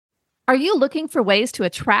Are you looking for ways to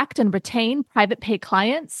attract and retain private pay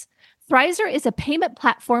clients? Thrizer is a payment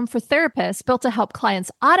platform for therapists built to help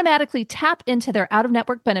clients automatically tap into their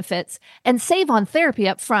out-of-network benefits and save on therapy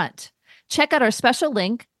up front. Check out our special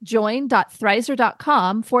link,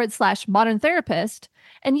 join.thrizer.com/modern therapist,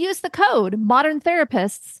 and use the code Modern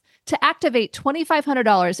Therapists to activate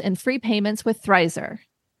 $2,500 in free payments with Thrizer.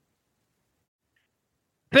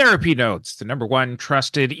 Therapy Notes, the #1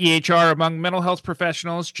 trusted EHR among mental health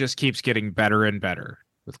professionals, just keeps getting better and better.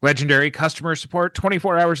 With legendary customer support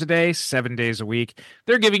 24 hours a day, 7 days a week,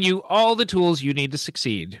 they're giving you all the tools you need to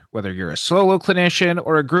succeed, whether you're a solo clinician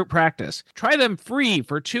or a group practice. Try them free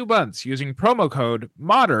for 2 months using promo code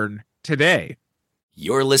MODERN today.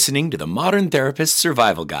 You're listening to the Modern Therapist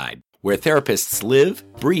Survival Guide, where therapists live,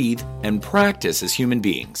 breathe, and practice as human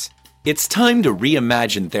beings. It's time to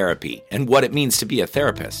reimagine therapy and what it means to be a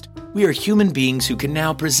therapist. We are human beings who can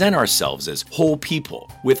now present ourselves as whole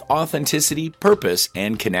people with authenticity, purpose,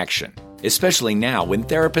 and connection, especially now when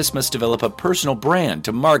therapists must develop a personal brand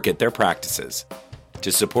to market their practices.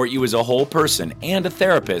 To support you as a whole person and a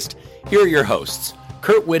therapist, here are your hosts,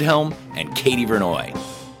 Kurt Widhelm and Katie Vernoy.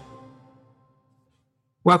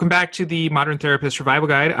 Welcome back to the Modern Therapist Survival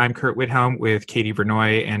Guide. I'm Kurt Widhelm with Katie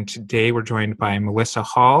Vernoy, and today we're joined by Maelisa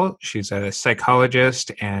Hall. She's a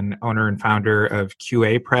psychologist and owner and founder of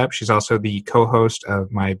QA Prep. She's also the co-host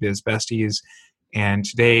of My Biz Besties, and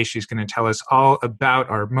today she's going to tell us all about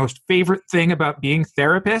our most favorite thing about being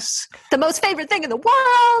therapists. The most favorite thing in the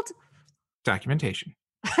world! Documentation.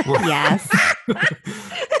 Yes.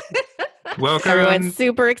 Welcome. Everyone's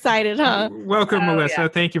super excited, huh? Welcome, Maelisa. Yeah.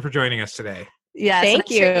 Thank you for joining us today. Yes, thank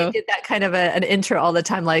you. Sure you did that kind of an intro all the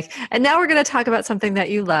time, like, and now we're going to talk about something that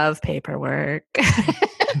you love, paperwork.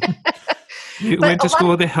 You went to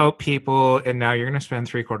school to help people, and now you're going to spend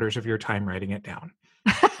 3/4 of your time writing it down.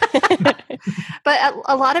 But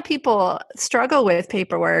a lot of people struggle with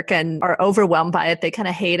paperwork and are overwhelmed by it. They kind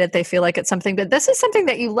of hate it. They feel like it's something, but this is something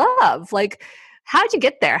that you love. Like, how did you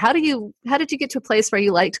get there? How did you get to a place where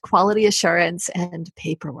you liked quality assurance and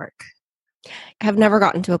paperwork? I have never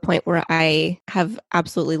gotten to a point where I have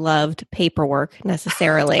absolutely loved paperwork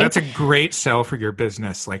necessarily. That's a great sell for your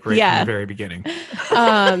business, like from the very beginning.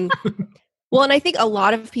 Well, and I think a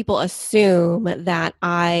lot of people assume that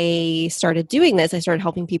I started doing this. I started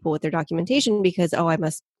helping people with their documentation because, I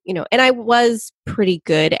must, and I was pretty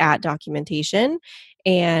good at documentation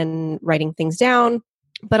and writing things down.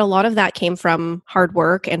 But a lot of that came from hard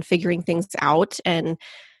work and figuring things out and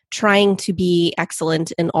trying to be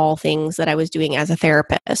excellent in all things that I was doing as a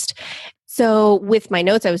therapist. So with my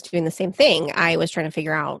notes, I was doing the same thing. I was trying to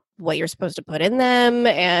figure out what you're supposed to put in them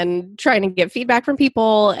and trying to get feedback from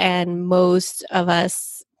people. And most of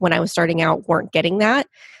us, when I was starting out, weren't getting that.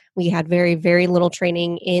 We had very, very little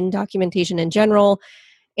training in documentation in general.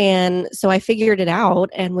 And so I figured it out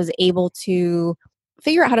and was able to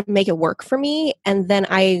figure out how to make it work for me. And then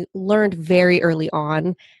I learned very early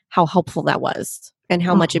on how helpful that was and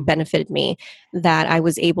how much it benefited me, that I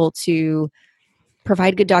was able to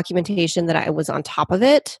provide good documentation, that I was on top of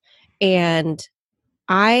it. And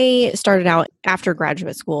I started out after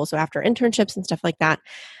graduate school, so after internships and stuff like that,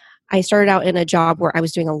 I started out in a job where I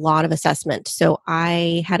was doing a lot of assessment. So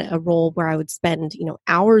I had a role where I would spend,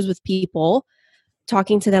 hours with people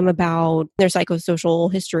talking to them about their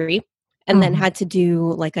psychosocial history, and then had to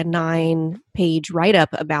do like a 9-page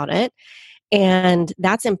write-up about it. And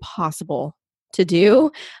that's impossible to do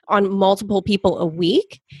on multiple people a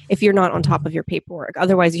week if you're not on top of your paperwork.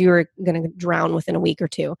 Otherwise, you're going to drown within a week or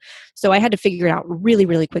two. So I had to figure it out really,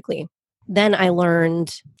 really quickly. Then I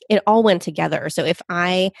learned it all went together. So if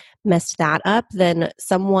I messed that up, then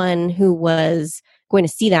someone who was going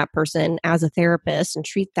to see that person as a therapist and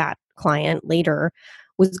treat that client later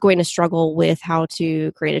was going to struggle with how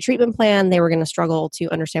to create a treatment plan. They were going to struggle to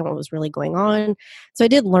understand what was really going on. So I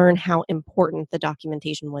did learn how important the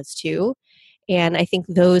documentation was too. And I think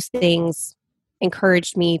those things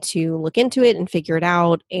encouraged me to look into it and figure it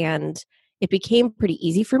out. And it became pretty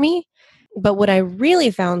easy for me. But what I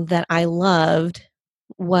really found that I loved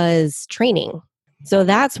was training. So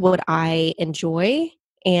that's what I enjoy.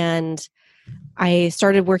 And I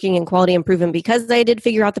started working in quality improvement because I did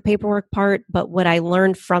figure out the paperwork part. But what I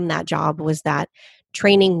learned from that job was that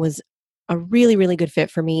training was a really, really good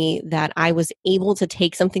fit for me, that I was able to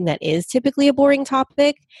take something that is typically a boring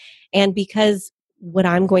topic. And because what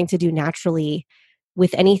I'm going to do naturally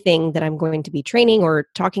with anything that I'm going to be training or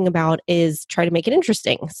talking about is try to make it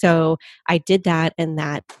interesting. So I did that, and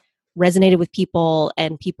that resonated with people,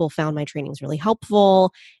 and people found my trainings really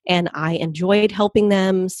helpful, and I enjoyed helping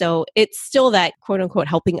them. So it's still that quote unquote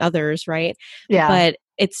helping others, right? Yeah. But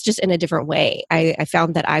it's just in a different way. I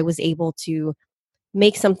found that I was able to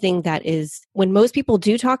make something that is, when most people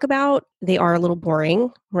do talk about, they are a little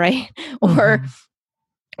boring, right? Or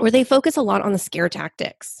they focus a lot on the scare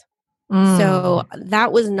tactics. So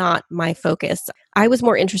that was not my focus. I was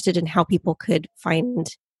more interested in how people could find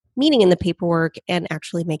meaning in the paperwork and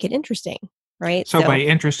actually make it interesting, right? So by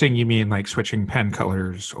interesting, you mean like switching pen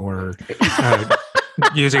colors or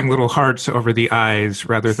using little hearts over the eyes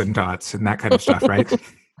rather than dots and that kind of stuff, right?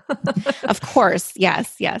 Of course.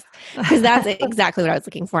 Yes. Because that's exactly what I was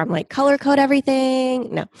looking for. I'm like, color code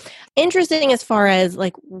everything. No. Interesting as far as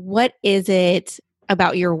like, what is it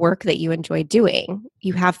about your work that you enjoy doing?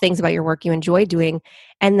 You have things about your work you enjoy doing,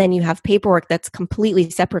 and then you have paperwork that's completely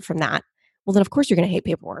separate from that. Well, then of course you're going to hate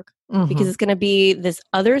paperwork because it's going to be this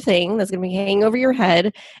other thing that's going to be hanging over your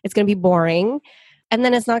head. It's going to be boring. And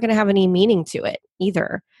then it's not going to have any meaning to it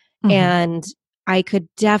either. And I could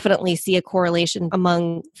definitely see a correlation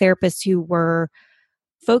among therapists who were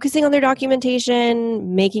focusing on their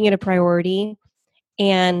documentation, making it a priority,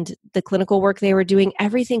 and the clinical work they were doing.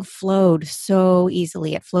 Everything flowed so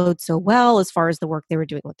easily. It flowed so well as far as the work they were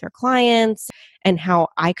doing with their clients and how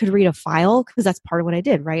I could read a file, because that's part of what I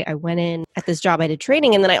did, right? I went in at this job, I did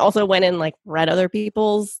training, and then I also went in like read other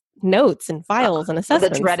people's notes and files and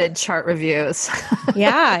assessments. The dreaded chart reviews.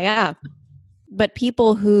 Yeah. But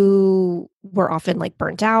people who were often like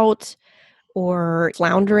burnt out or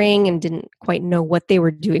floundering and didn't quite know what they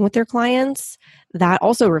were doing with their clients, that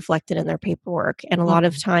also reflected in their paperwork. And a lot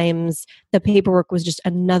of times the paperwork was just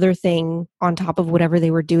another thing on top of whatever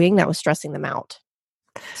they were doing that was stressing them out.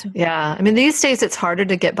 Yeah. I mean, these days it's harder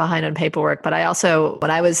to get behind on paperwork, but I also,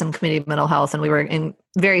 when I was in community mental health and we were in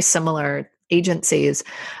very similar agencies,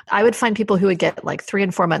 I would find people who would get like 3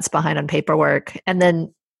 and 4 months behind on paperwork and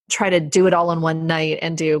then try to do it all in one night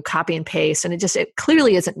and do copy and paste. And it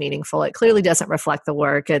clearly isn't meaningful. It clearly doesn't reflect the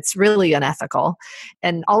work. It's really unethical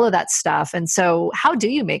and all of that stuff. And so how do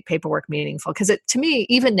you make paperwork meaningful? Because to me,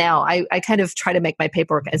 even now, I kind of try to make my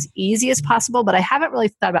paperwork as easy as possible, but I haven't really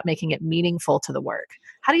thought about making it meaningful to the work.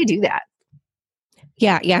 How do you do that?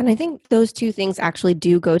 Yeah. And I think those two things actually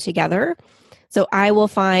do go together. So I'll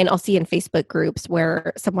see in Facebook groups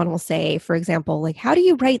where someone will say, for example, like, how do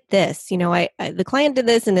you write this? The client did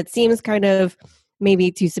this and it seems kind of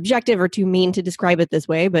maybe too subjective or too mean to describe it this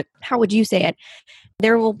way, but how would you say it?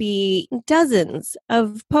 There will be dozens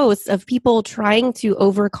of posts of people trying to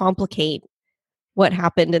overcomplicate what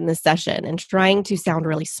happened in this session and trying to sound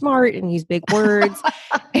really smart and use big words.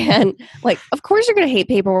 And like, of course you're going to hate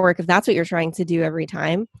paperwork if that's what you're trying to do every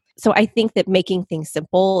time. So I think that making things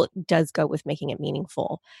simple does go with making it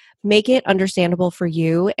meaningful. Make it understandable for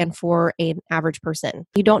you and for an average person.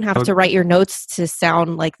 You don't have to write your notes to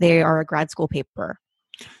sound like they are a grad school paper.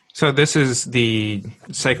 So this is the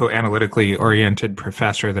psychoanalytically oriented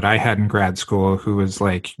professor that I had in grad school who was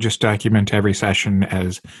like, just document every session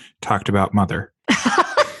as talked about mother.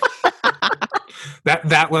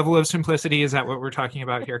 That level of simplicity, is that what we're talking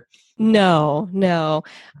about here? No.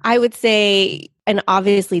 I would say, and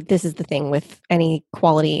obviously this is the thing with any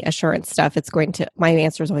quality assurance stuff, my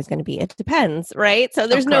answer is always going to be, it depends, right? So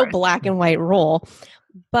there's no black and white rule.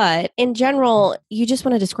 But in general, you just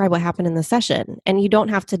want to describe what happened in the session. And you don't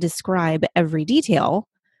have to describe every detail,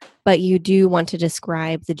 but you do want to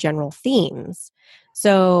describe the general themes.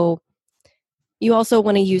 So you also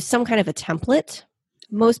want to use some kind of a template.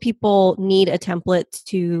 Most people need a template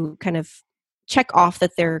to kind of check off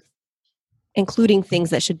that they're including things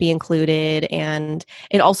that should be included. And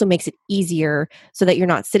it also makes it easier so that you're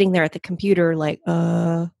not sitting there at the computer like,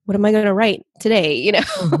 what am I going to write today?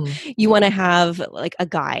 You want to have like a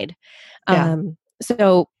guide. Yeah.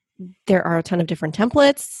 So there are a ton of different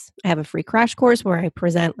templates. I have a free crash course where I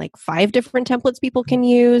present like 5 different templates people can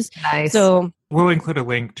use. Nice. So we'll include a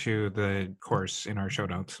link to the course in our show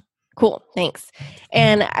notes. Cool. Thanks.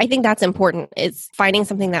 And I think that's important, is finding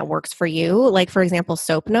something that works for you. Like, for example,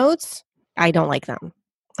 soap notes. I don't like them.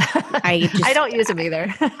 I don't use them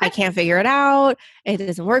either. I can't figure it out. It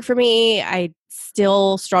doesn't work for me. I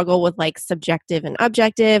still struggle with like subjective and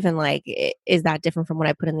objective and like, is that different from what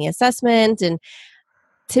I put in the assessment? And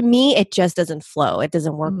to me, it just doesn't flow. It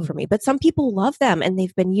doesn't work for me. But some people love them and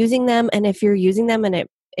they've been using them. And if you're using them and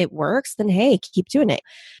it works, then hey, keep doing it.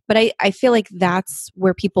 But I feel like that's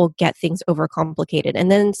where people get things overcomplicated. And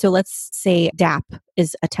then, so let's say DAP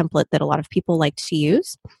is a template that a lot of people like to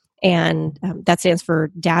use. And that stands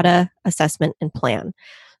for Data, Assessment, and Plan.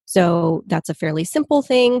 So that's a fairly simple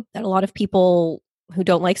thing that a lot of people who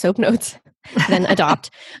don't like soap notes, then adopt.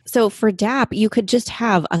 So for DAP, you could just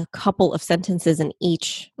have a couple of sentences in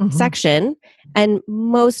each section. And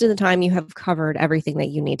most of the time you have covered everything that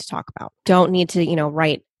you need to talk about. Don't need to,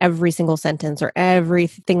 write every single sentence or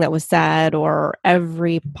everything that was said or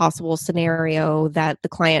every possible scenario that the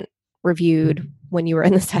client reviewed when you were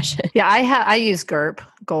in the session. Yeah, I use GURP,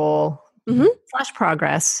 goal /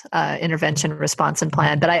 progress, intervention, response, and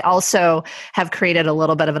plan. But I also have created a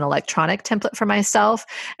little bit of an electronic template for myself.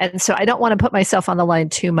 And so I don't want to put myself on the line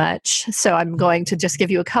too much. So I'm going to just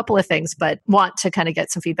give you a couple of things, but want to kind of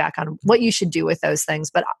get some feedback on what you should do with those things.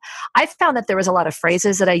 But I found that there was a lot of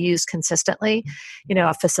phrases that I used consistently.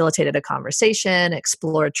 I facilitated a conversation,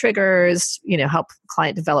 explored triggers, help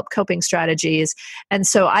client develop coping strategies. And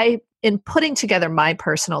so in putting together my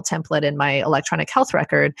personal template in my electronic health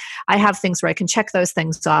record, I have things where I can check those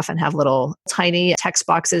things off and have little tiny text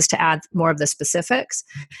boxes to add more of the specifics.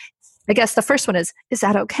 I guess the first one is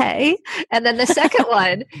that okay? And then the second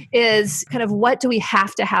one is kind of what do we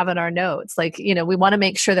have to have in our notes? Like, we want to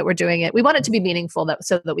make sure that we're doing it. We want it to be meaningful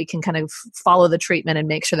so that we can kind of follow the treatment and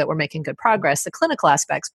make sure that we're making good progress, the clinical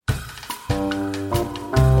aspects.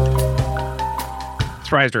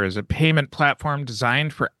 Thrizer is a payment platform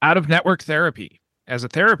designed for out-of-network therapy. As a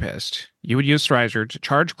therapist, you would use Thrizer to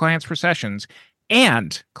charge clients for sessions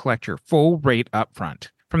and collect your full rate upfront.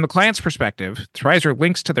 From the client's perspective, Thrizer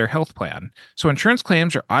links to their health plan, so insurance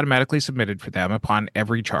claims are automatically submitted for them upon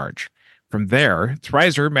every charge. From there,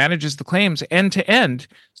 Thrizer manages the claims end-to-end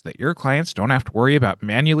so that your clients don't have to worry about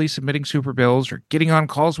manually submitting super bills or getting on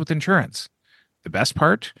calls with insurance. The best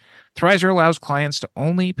part? Thrizer allows clients to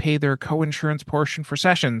only pay their co-insurance portion for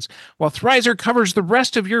sessions, while Thrizer covers the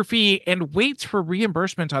rest of your fee and waits for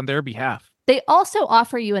reimbursement on their behalf. They also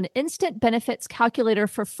offer you an instant benefits calculator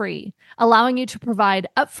for free, allowing you to provide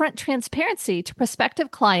upfront transparency to prospective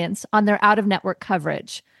clients on their out-of-network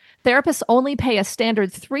coverage. Therapists only pay a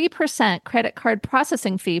standard 3% credit card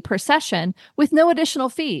processing fee per session with no additional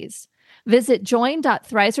fees. Visit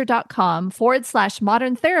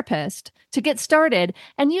join.thrizer.com/modern therapist to get started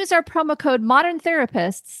and use our promo code Modern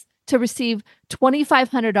Therapists to receive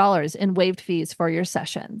 $2,500 in waived fees for your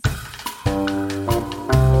sessions.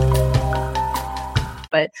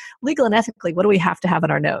 But legal and ethically, what do we have to have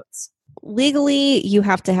in our notes? Legally, you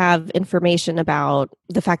have to have information about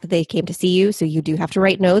the fact that they came to see you. So you do have to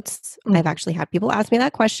write notes. I've actually had people ask me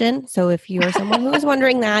that question. So if you are someone who is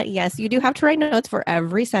wondering that, yes, you do have to write notes for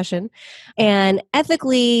every session. And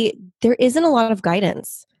ethically, there isn't a lot of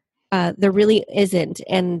guidance. There really isn't.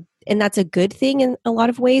 And that's a good thing in a lot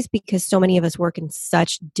of ways because so many of us work in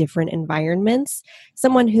such different environments.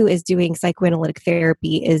 Someone who is doing psychoanalytic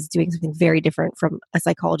therapy is doing something very different from a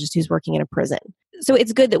psychologist who's working in a prison. So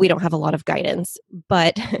it's good that we don't have a lot of guidance,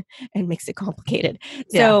 but it makes it complicated.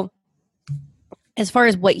 Yeah. So as far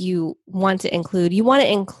as what you want to include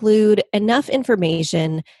enough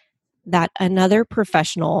information that another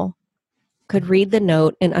professional could read the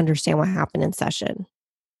note and understand what happened in session,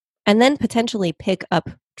 and then potentially pick up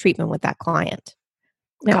treatment with that client.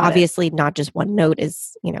 Now, obviously, not just one note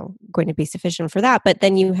is, going to be sufficient for that, but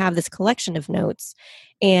then you have this collection of notes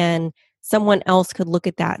and someone else could look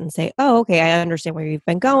at that and say, oh, okay, I understand where you've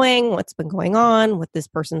been going, what's been going on, what this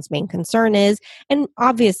person's main concern is. And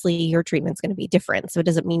obviously your treatment's going to be different. So it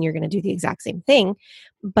doesn't mean you're going to do the exact same thing,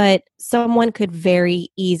 but someone could very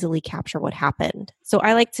easily capture what happened. So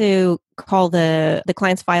I like to call the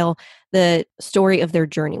client's file the story of their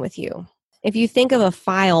journey with you. If you think of a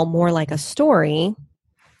file more like a story,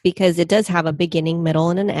 because it does have a beginning, middle,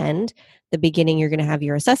 and an end. The beginning, you're going to have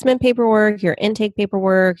your assessment paperwork, your intake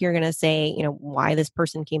paperwork. You're going to say, why this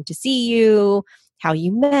person came to see you, how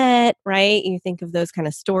you met, right? You think of those kind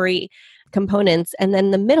of story components. And then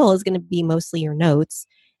the middle is going to be mostly your notes.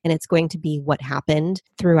 And it's going to be what happened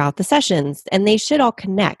throughout the sessions. And they should all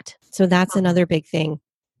connect. So that's another big thing.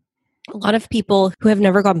 A lot of people who have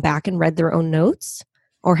never gone back and read their own notes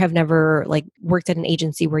or have never worked at an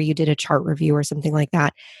agency where you did a chart review or something like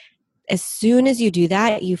that. As soon as you do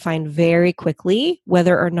that, you find very quickly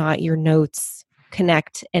whether or not your notes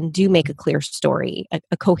connect and do make a clear story,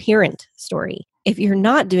 a coherent story. If you're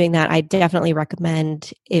not doing that, I definitely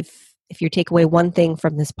recommend if you take away one thing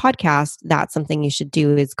from this podcast, that's something you should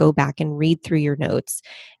do is go back and read through your notes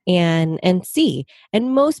and see.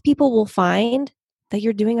 And most people will find that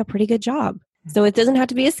you're doing a pretty good job. So it doesn't have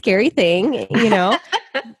to be a scary thing,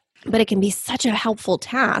 but it can be such a helpful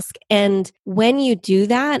task. And when you do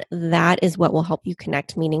that, that is what will help you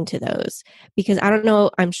connect meaning to those. Because I don't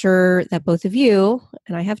know, I'm sure that both of you,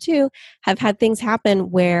 and I have too, have had things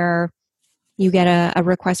happen where you get a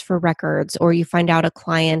request for records, or you find out a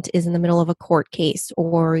client is in the middle of a court case,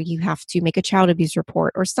 or you have to make a child abuse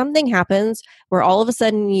report, or something happens where all of a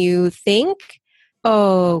sudden you think,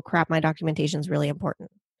 oh crap, my documentation is really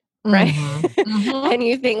important. Right. And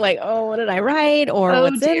you think like, oh, what did I write? Or Oh,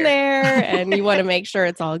 what's in dear. there? And you want to make sure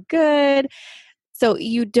it's all good. So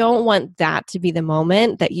you don't want that to be the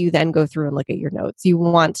moment that you then go through and look at your notes. You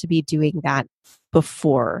want to be doing that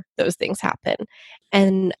before those things happen.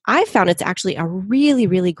 And I found it's actually a really,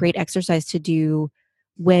 really great exercise to do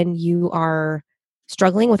when you are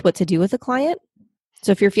struggling with what to do with a client.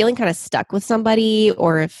 So if you're feeling kind of stuck with somebody,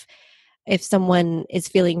 or if someone is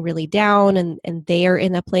feeling really down and they are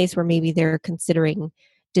in a place where maybe they're considering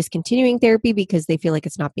discontinuing therapy because they feel like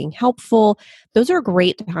it's not being helpful, those are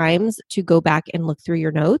great times to go back and look through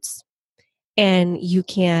your notes, and you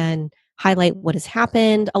can highlight what has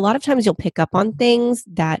happened. A lot of times you'll pick up on things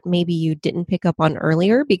that maybe you didn't pick up on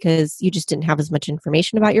earlier because you just didn't have as much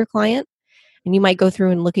information about your client. And you might go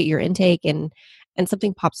through and look at your intake, and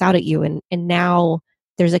something pops out at you, and now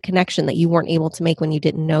there's a connection that you weren't able to make when you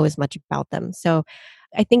didn't know as much about them. So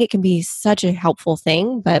I think it can be such a helpful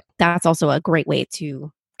thing, but that's also a great way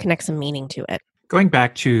to connect some meaning to it. Going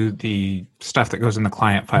back to the stuff that goes in the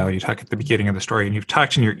client file, you talk at the beginning of the story, and you've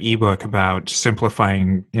talked in your ebook about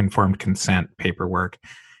simplifying informed consent paperwork.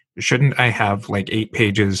 Shouldn't I have like 8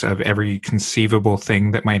 pages of every conceivable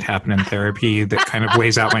thing that might happen in therapy that kind of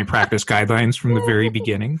lays out my practice guidelines from the very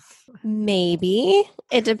beginning? Maybe.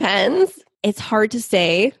 It depends. It's hard to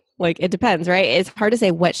say. Like, it depends, right? It's hard to say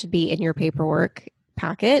what should be in your paperwork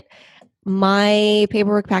packet. My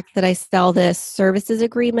paperwork packet that I sell, this services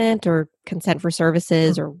agreement or consent for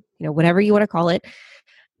services, or whatever you want to call it,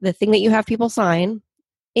 the thing that you have people sign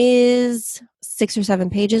is 6 or 7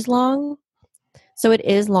 pages long. So it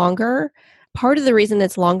is longer. Part of the reason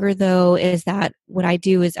it's longer, though, is that what I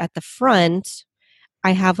do is at the front,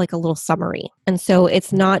 I have like a little summary. And so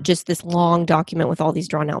it's not just this long document with all these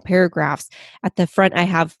drawn out paragraphs. At the front, I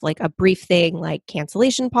have like a brief thing like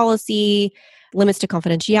cancellation policy, limits to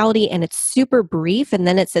confidentiality, and it's super brief. And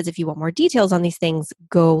then it says, if you want more details on these things,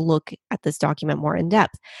 go look at this document more in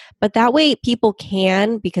depth. But that way people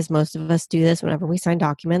can, because most of us do this whenever we sign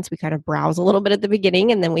documents, we kind of browse a little bit at the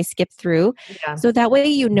beginning and then we skip through. Yeah. So that way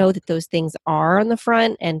you know that those things are on the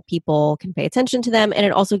front and people can pay attention to them. And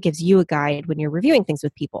it also gives you a guide when you're reviewing things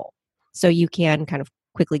with people. So you can kind of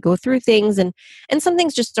quickly go through things, and some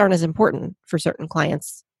things just aren't as important for certain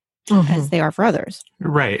clients as they are for others.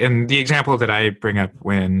 Right. And the example that I bring up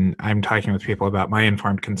when I'm talking with people about my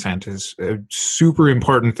informed consent is a super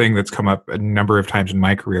important thing that's come up a number of times in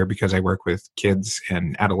my career because I work with kids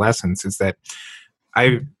and adolescents, is that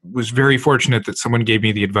I was very fortunate that someone gave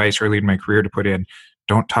me the advice early in my career to put in,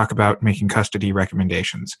 don't talk about making custody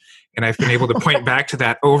recommendations. And I've been able to point back to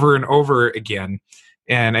that over and over again.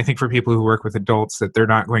 And I think for people who work with adults, that they're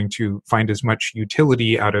not going to find as much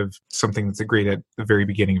utility out of something that's agreed at the very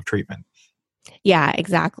beginning of treatment. Yeah,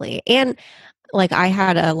 exactly. And like I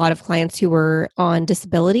had a lot of clients who were on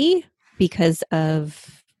disability because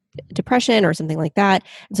of depression or something like that.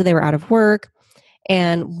 And so they were out of work.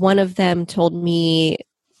 And one of them told me,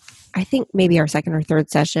 I think maybe our second or third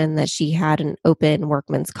session, that she had an open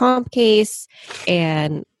workman's comp case.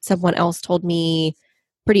 And someone else told me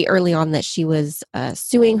pretty early on that she was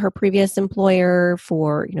suing her previous employer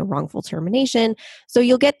for wrongful termination. So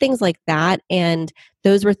you'll get things like that. And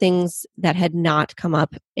those were things that had not come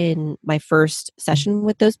up in my first session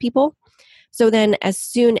with those people. So then as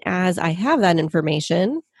soon as I have that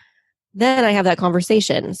information, then I have that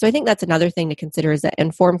conversation. So I think that's another thing to consider, is that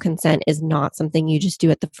informed consent is not something you just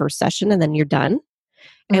do at the first session and then you're done.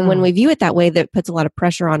 And when we view it that way, that puts a lot of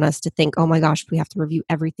pressure on us to think, oh my gosh, we have to review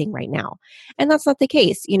everything right now. And that's not the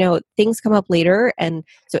case. Things come up later. And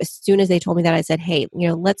so as soon as they told me that, I said, hey,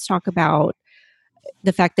 let's talk about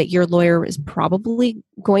the fact that your lawyer is probably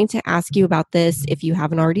going to ask you about this. If you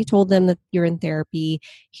haven't already told them that you're in therapy,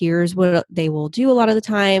 here's what they will do a lot of the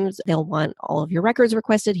times. They'll want all of your records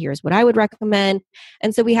requested. Here's what I would recommend.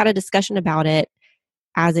 And so we had a discussion about it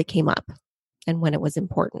as it came up and when it was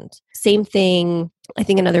important. Same thing, I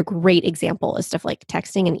think another great example is stuff like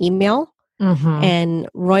texting and email. And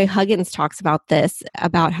Roy Huggins talks about this,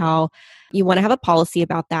 about how you want to have a policy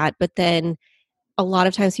about that, but then a lot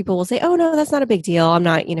of times people will say, oh no, that's not a big deal. I'm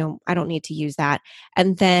not, I don't need to use that.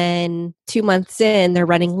 And then 2 months in, they're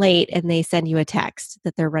running late and they send you a text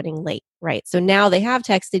that they're running late, right? So now they have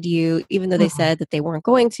texted you, even though they said that they weren't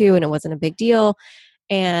going to and it wasn't a big deal.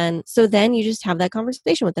 And so then you just have that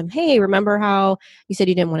conversation with them. Hey, remember how you said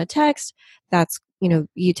you didn't want to text? That's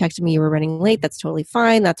you texted me you were running late. That's totally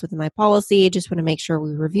fine. That's within my policy. Just want to make sure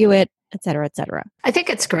we review it, et cetera, et cetera. I think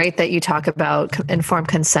it's great that you talk about informed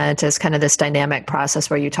consent as kind of this dynamic process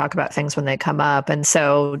where you talk about things when they come up. And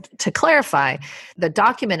so to clarify, the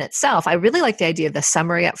document itself, I really like the idea of the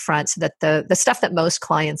summary up front so that the stuff that most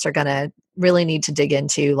clients are going to really need to dig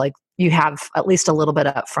into, like you have at least a little bit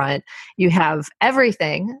up front. You have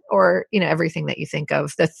everything, or everything that you think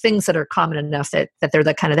of, the things that are common enough that they're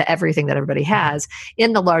the kind of the everything that everybody has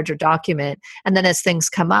in the larger document. And then as things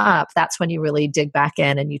come up, that's when you really dig back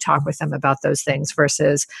in and you talk with them about those things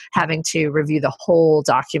versus having to review the whole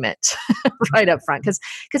document right up front, because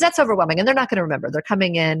that's overwhelming and they're not going to remember. They're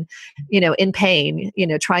coming in, in pain,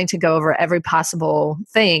 trying to go over every possible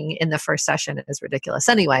thing in the first session is ridiculous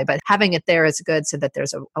anyway, but having it there is good so that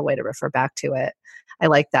there's a way to refer back to it. I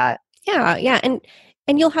like that. Yeah.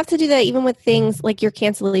 And you'll have to do that even with things like your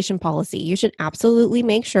cancellation policy. You should absolutely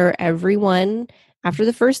make sure everyone after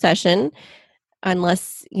the first session,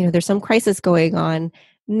 unless there's some crisis going on,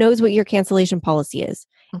 knows what your cancellation policy is.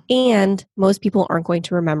 And most people aren't going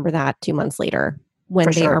to remember that 2 months later when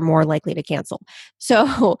they are more likely to cancel.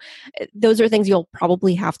 So those are things you'll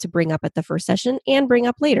probably have to bring up at the first session and bring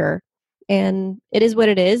up later. And it is what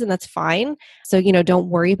it is, and that's fine. So, don't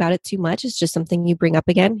worry about it too much. It's just something you bring up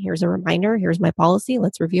again. Here's a reminder. Here's my policy.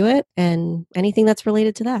 Let's review it. And anything that's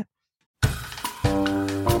related to that.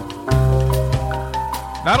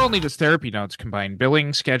 Not only does Therapy Notes combine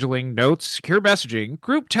billing, scheduling, notes, secure messaging,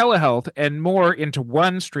 group telehealth, and more into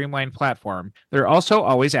one streamlined platform, they're also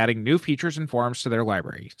always adding new features and forms to their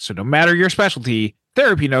library. So no matter your specialty,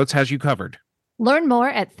 Therapy Notes has you covered. Learn more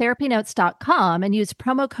at therapynotes.com and use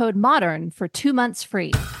promo code MODERN for 2 months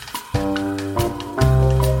free.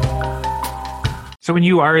 So when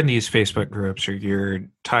you are in these Facebook groups or you're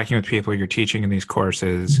talking with people, you're teaching in these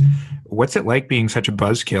courses, what's it like being such a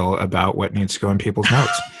buzzkill about what needs to go in people's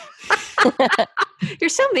notes? You're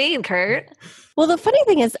so mean, Kurt. Well, the funny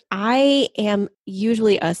thing is I am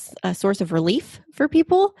usually a source of relief for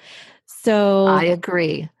people. So I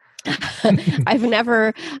agree. I've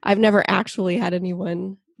never actually had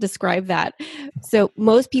anyone describe that. So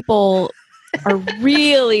most people are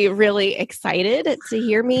really, really excited to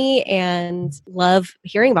hear me and love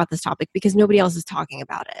hearing about this topic because nobody else is talking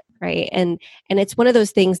about it, right? And it's one of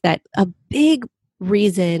those things that a big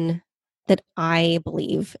reason that I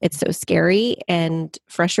believe it's so scary and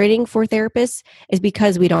frustrating for therapists is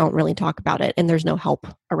because we don't really talk about it and there's no help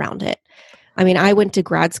around it. I mean, I went to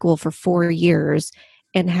grad school for 4 years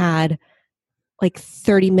and had like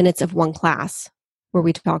 30 minutes of one class where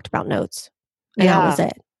we talked about notes. And that was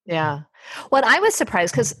it. Yeah. Well, I was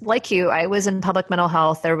surprised because like you, I was in public mental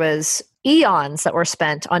health. There was eons that were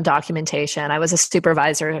spent on documentation. I was a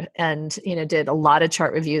supervisor and, did a lot of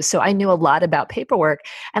chart reviews. So I knew a lot about paperwork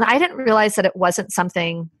and I didn't realize that it wasn't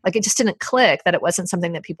something like it just didn't click, that it wasn't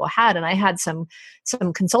something that people had. And I had some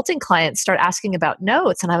consulting clients start asking about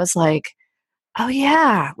notes. And I was like, oh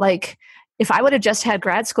yeah, like if I would have just had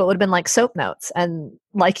grad school, it would have been like soap notes. And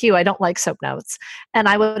like you, I don't like soap notes. And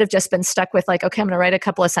I would have just been stuck with like, okay, I'm going to write a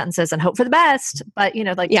couple of sentences and hope for the best. But,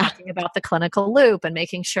 talking about the clinical loop and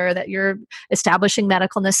making sure that you're establishing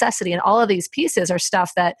medical necessity. And all of these pieces are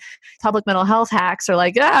stuff that public mental health hacks are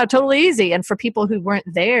like, totally easy. And for people who weren't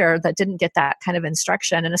there, that didn't get that kind of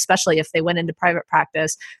instruction, and especially if they went into private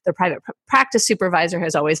practice, their private practice supervisor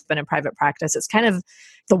has always been in private practice. It's kind of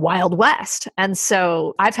the Wild West. And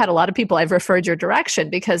so I've had a lot of people I've referred your direction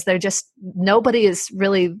because they're just, nobody is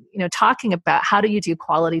really, talking about how do you do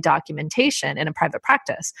quality documentation in a private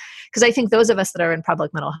practice? Because I think those of us that are in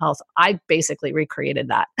public mental health, I basically recreated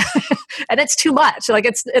that. And it's too much. Like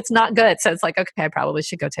it's not good. So it's like, okay, I probably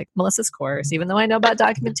should go take Melissa's course. Even though I know about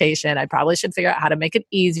documentation, I probably should figure out how to make it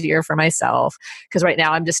easier for myself. Because right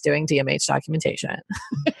now I'm just doing DMH documentation.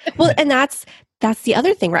 Well, and that's the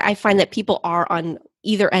other thing, right? I find that people are on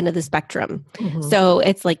either end of the spectrum. Mm-hmm. So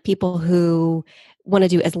it's like people who want to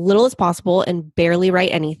do as little as possible and barely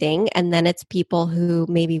write anything. And then it's people who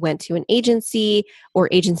maybe went to an agency or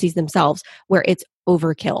agencies themselves where it's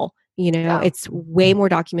overkill. It's way more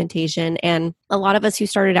documentation. And a lot of us who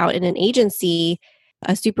started out in an agency,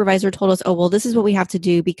 a supervisor told us, oh, well, this is what we have to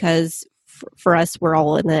do because for us, we're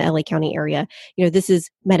all in the LA County area. This is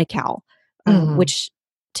Medi-Cal, which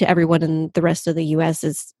to everyone in the rest of the US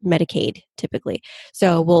is Medicaid typically.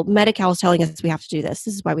 So, well, Medi-Cal is telling us we have to do this.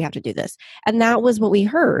 This is why we have to do this. And that was what we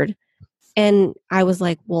heard. And I was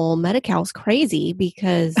like, well, Medi-Cal's crazy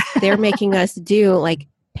because they're making us do like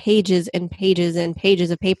pages and pages and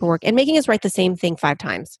pages of paperwork and making us write the same thing 5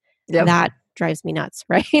 times. Yep. That drives me nuts,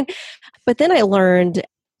 right? But then I learned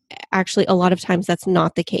actually, a lot of times that's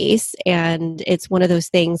not the case. And it's one of those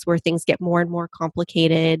things where things get more and more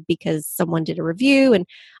complicated because someone did a review, and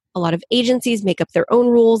a lot of agencies make up their own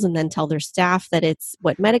rules and then tell their staff that it's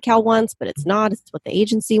what Medi-Cal wants, but it's not. It's what the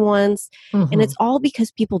agency wants. Mm-hmm. And it's all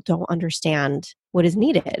because people don't understand what is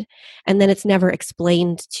needed. And then it's never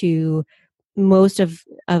explained to most of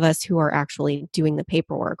us who are actually doing the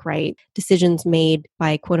paperwork, right? Decisions made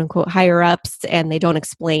by quote unquote higher ups, and they don't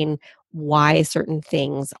explain why certain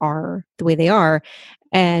things are the way they are.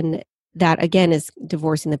 And that again is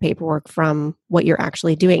divorcing the paperwork from what you're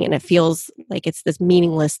actually doing. And it feels like it's this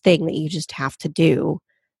meaningless thing that you just have to do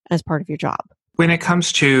as part of your job. When it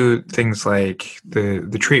comes to things like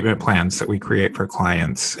the treatment plans that we create for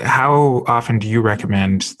clients, how often do you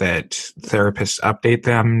recommend that therapists update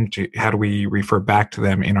them? How do we refer back to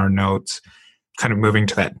them in our notes? Kind of moving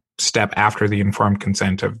to that step after the informed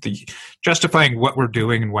consent of the justifying what we're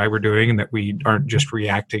doing and why we're doing, and that we aren't just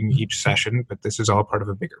reacting each session, but this is all part of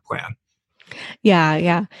a bigger plan.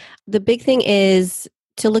 Yeah. The big thing is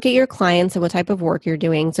to look at your clients and what type of work you're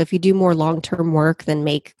doing. So if you do more long-term work, then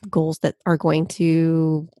make goals that are going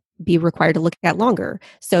to be required to look at longer.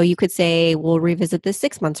 So you could say, we'll revisit this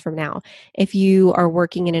 6 months from now. If you are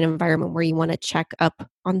working in an environment where you want to check up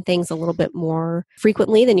on things a little bit more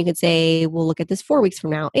frequently, then you could say, we'll look at this 4 weeks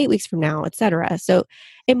from now, 8 weeks from now, etc. So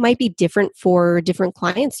it might be different for different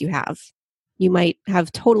clients you have. You might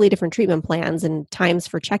have totally different treatment plans and times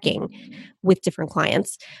for checking with different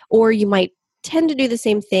clients, or you might tend to do the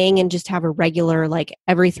same thing and just have a regular, like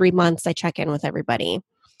every 3 months, I check in with everybody.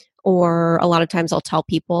 Or a lot of times I'll tell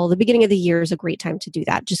people the beginning of the year is a great time to do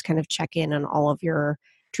that. Just kind of check in on all of your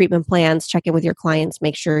treatment plans, check in with your clients,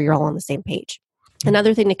 make sure you're all on the same page.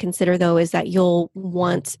 Another thing to consider though is that you'll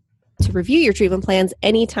want to review your treatment plans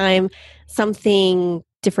anytime something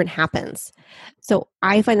different happens. So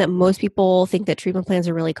I find that most people think that treatment plans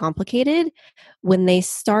are really complicated when they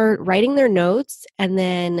start writing their notes, and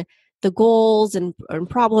then the goals and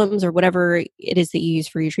problems or whatever it is that you use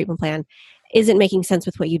for your treatment plan isn't making sense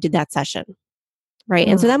with what you did that session, right?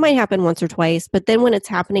 And so that might happen once or twice, but then when it's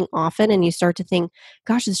happening often and you start to think,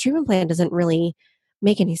 gosh, this treatment plan doesn't really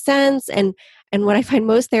make any sense. And what I find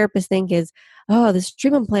most therapists think is, oh, this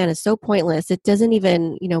treatment plan is so pointless. It doesn't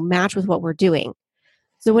even, match with what we're doing.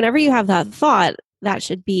 So whenever you have that thought, that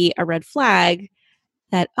should be a red flag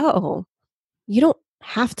that, oh, you don't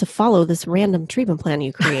have to follow this random treatment plan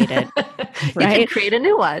you created. Right? You can create a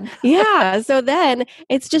new one. Yeah. So then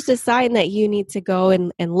it's just a sign that you need to go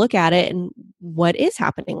and look at it and what is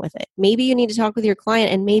happening with it. Maybe you need to talk with your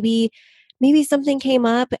client, and maybe something came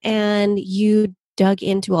up and you dug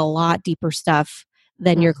into a lot deeper stuff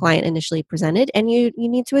than your client initially presented, and you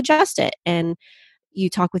need to adjust it. And you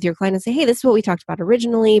talk with your client and say, hey, this is what we talked about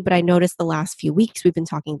originally, but I noticed the last few weeks we've been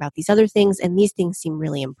talking about these other things, and these things seem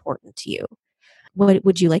really important to you. What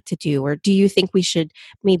would you like to do? Or do you think we should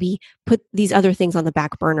maybe put these other things on the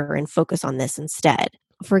back burner and focus on this instead?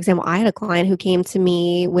 For example, I had a client who came to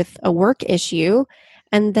me with a work issue,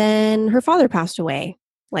 and then her father passed away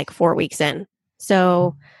like 4 weeks in.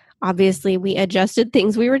 So obviously we adjusted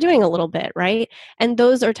things we were doing a little bit, right? And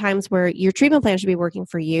those are times where your treatment plan should be working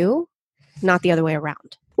for you, not the other way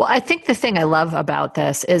around. Well, I think the thing I love about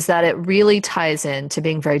this is that it really ties into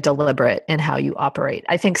being very deliberate in how you operate.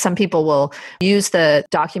 I think some people will use the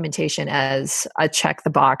documentation as a check the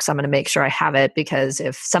box. I'm going to make sure I have it because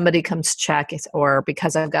if somebody comes to check, or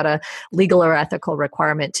because I've got a legal or ethical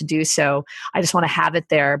requirement to do so, I just want to have it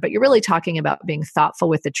there. But you're really talking about being thoughtful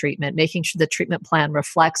with the treatment, making sure the treatment plan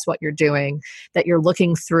reflects what you're doing, that you're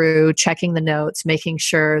looking through, checking the notes, making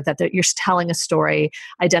sure that you're telling a story,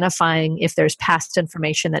 identifying if there's past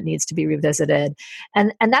information that needs to be revisited.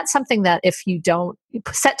 And that's something that if you don't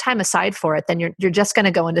set time aside for it, then you're just going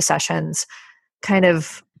to go into sessions kind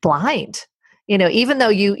of blind. Even though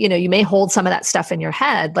you may hold some of that stuff in your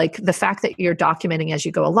head, like the fact that you're documenting as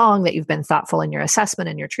you go along, that you've been thoughtful in your assessment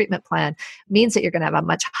and your treatment plan means that you're going to have a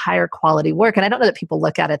much higher quality work. And I don't know that people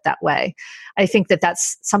look at it that way. I think that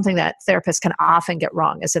that's something that therapists can often get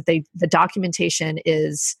wrong, is that the documentation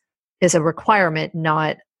is a requirement,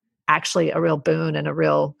 not actually a real boon and a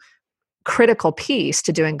real critical piece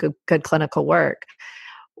to doing good clinical work.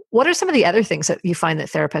 What are some of the other things that you find that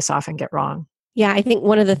therapists often get wrong? Yeah, I think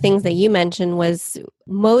one of the things that you mentioned was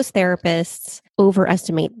most therapists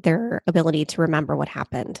overestimate their ability to remember what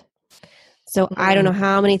happened. So I don't know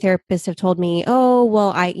how many therapists have told me, oh,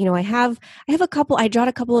 well, I have a couple, I jot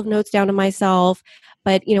a couple of notes down to myself,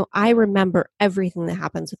 but I remember everything that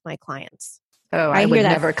happens with my clients. Oh, I would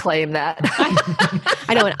never claim that.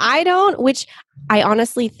 I know, and I don't, which I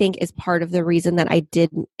honestly think is part of the reason that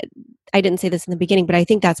I didn't say this in the beginning, but I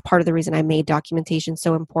think that's part of the reason I made documentation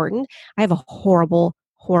so important. I have a horrible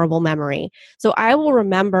memory. So I will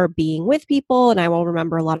remember being with people and I will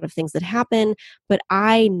remember a lot of things that happen, but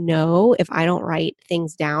I know if I don't write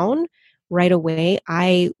things down right away,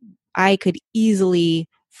 I could easily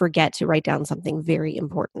forget to write down something very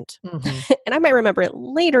important. Mm-hmm. And I might remember it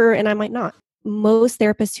later and I might not. Most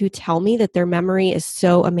therapists who tell me that their memory is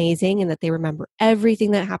so amazing and that they remember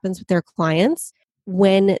everything that happens with their clients,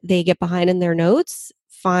 when they get behind in their notes,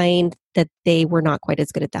 find that they were not quite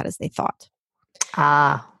as good at that as they thought.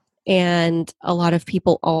 Ah. And a lot of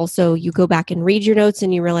people also, you go back and read your notes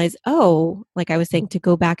and you realize, oh, like I was saying, to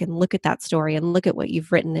go back and look at that story and look at what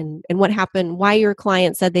you've written and what happened, why your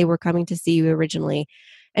client said they were coming to see you originally.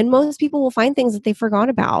 And most people will find things that they forgot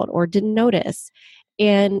about or didn't notice.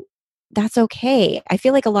 And that's okay. I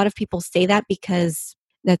feel like a lot of people say that because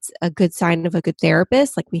that's a good sign of a good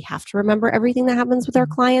therapist. Like we have to remember everything that happens with our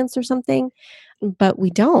clients or something, but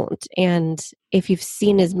we don't. And if you've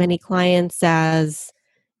seen as many clients as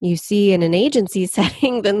you see in an agency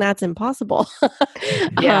setting, then that's impossible.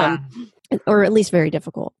 Yeah. Or at least very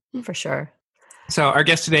difficult. For sure. So our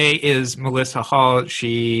guest today is Maelisa Hall.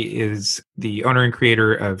 She is the owner and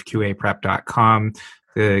creator of QAPrep.com,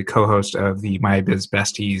 the co-host of the My Biz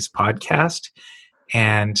Besties podcast.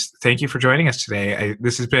 And thank you for joining us today.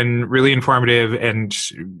 This has been really informative. And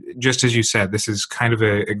just as you said, this is kind of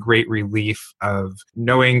a great relief of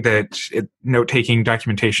knowing that note-taking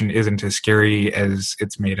documentation isn't as scary as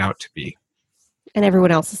it's made out to be. And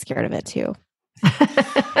everyone else is scared of it too.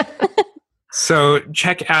 So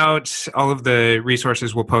check out all of the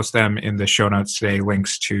resources. We'll post them in the show notes today,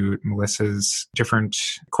 links to Melissa's different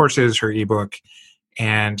courses, her ebook.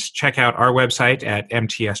 And check out our website at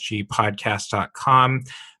mtsgpodcast.com.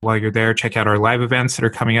 While you're there, check out our live events that are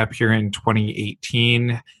coming up here in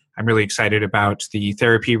 2018. I'm really excited about the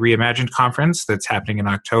Therapy Reimagined conference that's happening in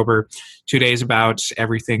October. 2 days about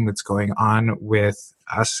everything that's going on with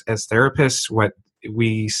us as therapists, what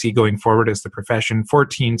we see going forward as the profession,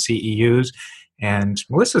 14 CEUs, and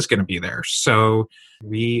Melissa's going to be there. So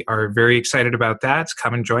we are very excited about that.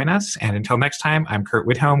 Come and join us. And until next time, I'm Kurt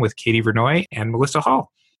Whithelm with Katie Vernoy and Maelisa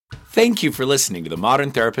Hall. Thank you for listening to the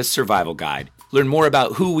Modern Therapist Survival Guide. Learn more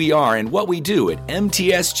about who we are and what we do at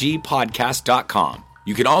mtsgpodcast.com.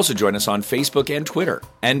 You can also join us on Facebook and Twitter.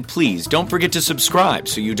 And please don't forget to subscribe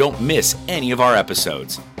so you don't miss any of our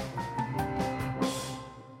episodes.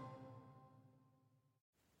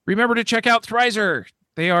 Remember to check out Thrizer.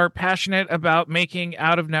 They are passionate about making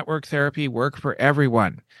out-of-network therapy work for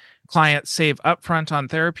everyone. Clients save upfront on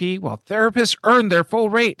therapy while therapists earn their full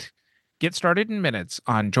rate. Get started in minutes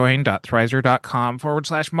on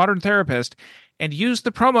join.thrizer.com/modern therapist and use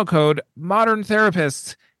the promo code Modern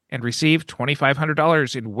Therapists and receive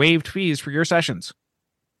 $2,500 in waived fees for your sessions.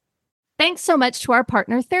 Thanks so much to our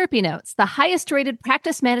partner, Therapy Notes, the highest rated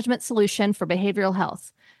practice management solution for behavioral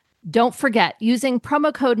health. Don't forget, using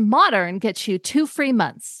promo code MODERN gets you 2 free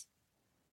months.